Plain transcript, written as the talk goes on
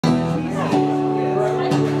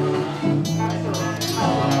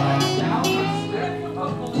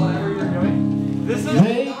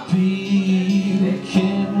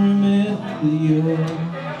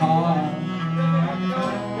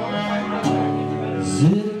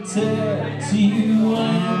Did it touch you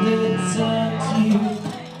and it touch you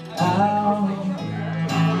out?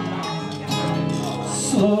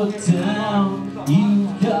 Slow it down,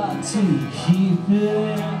 you've got to keep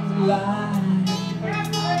it in line.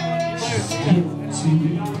 Skip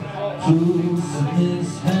too close and this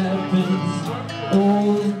happens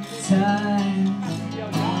all the time.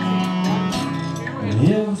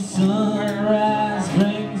 Every sunrise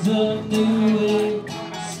brings a new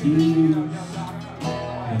excuse.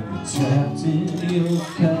 Trapped in your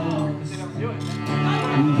past, your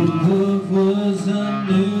love was a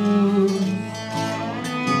news.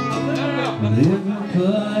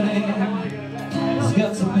 Everybody has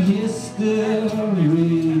got some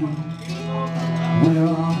history. We're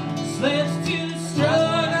all slaves to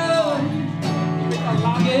struggle,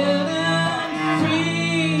 getting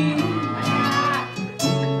free.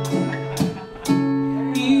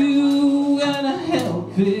 You gotta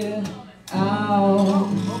help it out.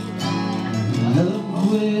 Love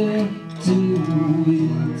will do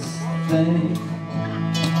its thing.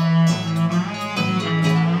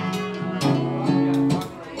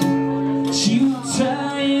 You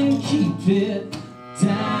try and keep it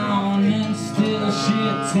down, and still she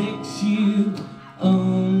takes you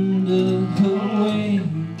under her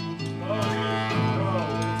wing.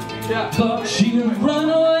 But you run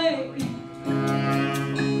away.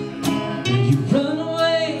 You run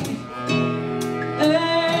away.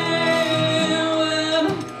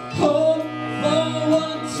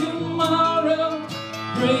 Tomorrow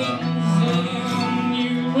brings in,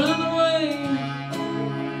 you run away,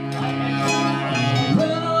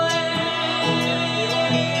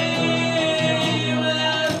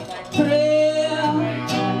 without prayer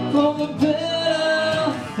for the better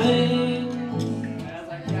thing.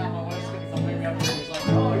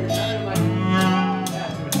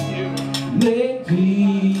 Maybe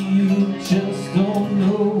you just don't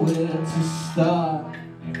know where to start.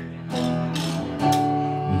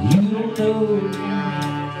 You don't know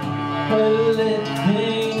how to let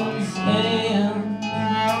things end.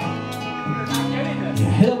 You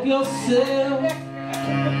help yourself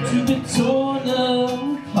to be torn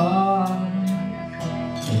apart,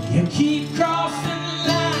 and you keep crossing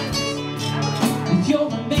lines with your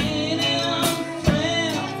remaining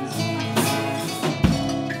friends,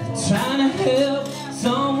 trying to help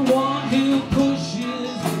someone who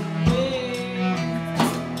pushes away.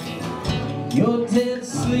 You're dead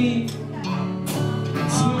asleep.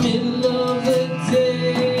 It's the middle of the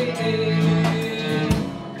day.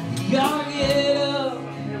 You gotta get up,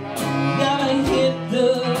 gotta hit the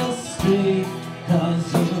street, 'cause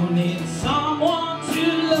you need someone to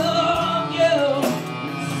love you,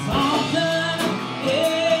 something,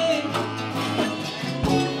 yeah.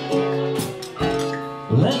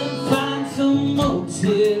 Let them find some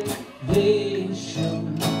motivation,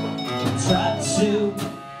 try to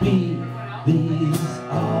be these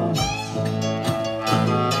odds.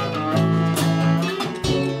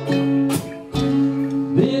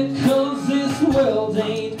 Because this world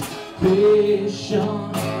ain't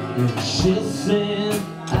patient, it's chasing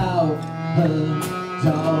out her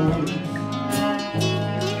dogs.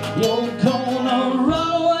 You're gonna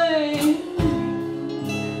run away,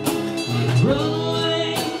 run away,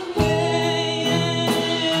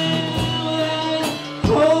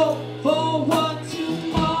 hope for what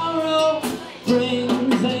tomorrow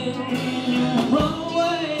brings in. You run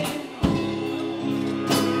away,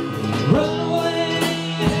 run away,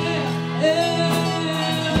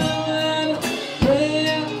 and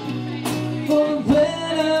pray for a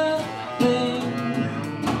better thing.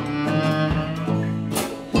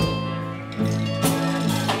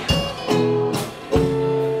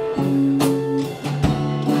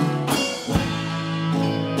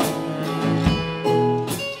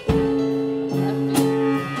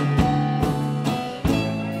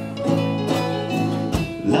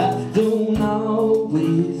 Life don't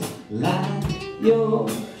always light your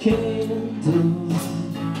candles.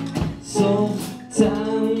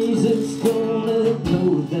 Sometimes it's gonna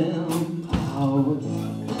blow them out.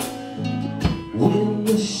 When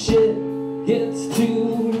the shit gets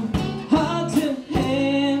too hard to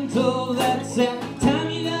handle, that's that time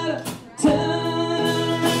you gotta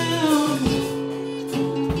turn around,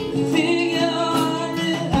 figure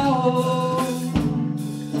it out.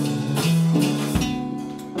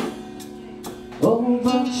 Oh,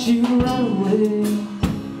 but you run away,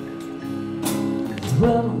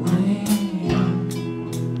 run away.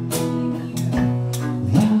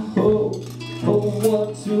 I hope for what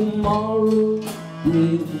tomorrow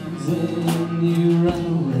brings, and you run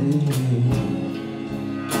away,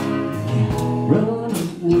 run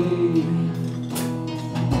away.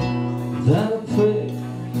 That pray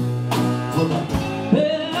for the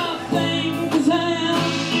better things and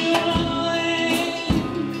you run away.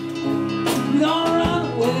 You're gonna run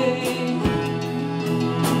away.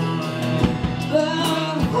 The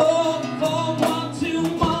hope for what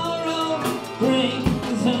tomorrow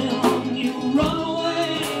brings and you run away.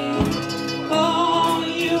 Oh,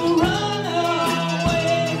 you run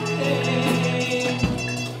away.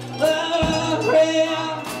 The prayer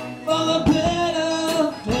for the better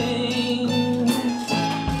things.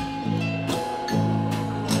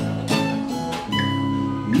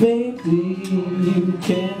 Maybe you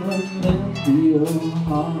can remember your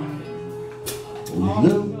heart.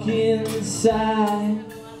 Look inside,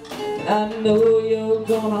 I know you're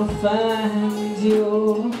gonna find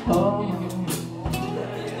your heart.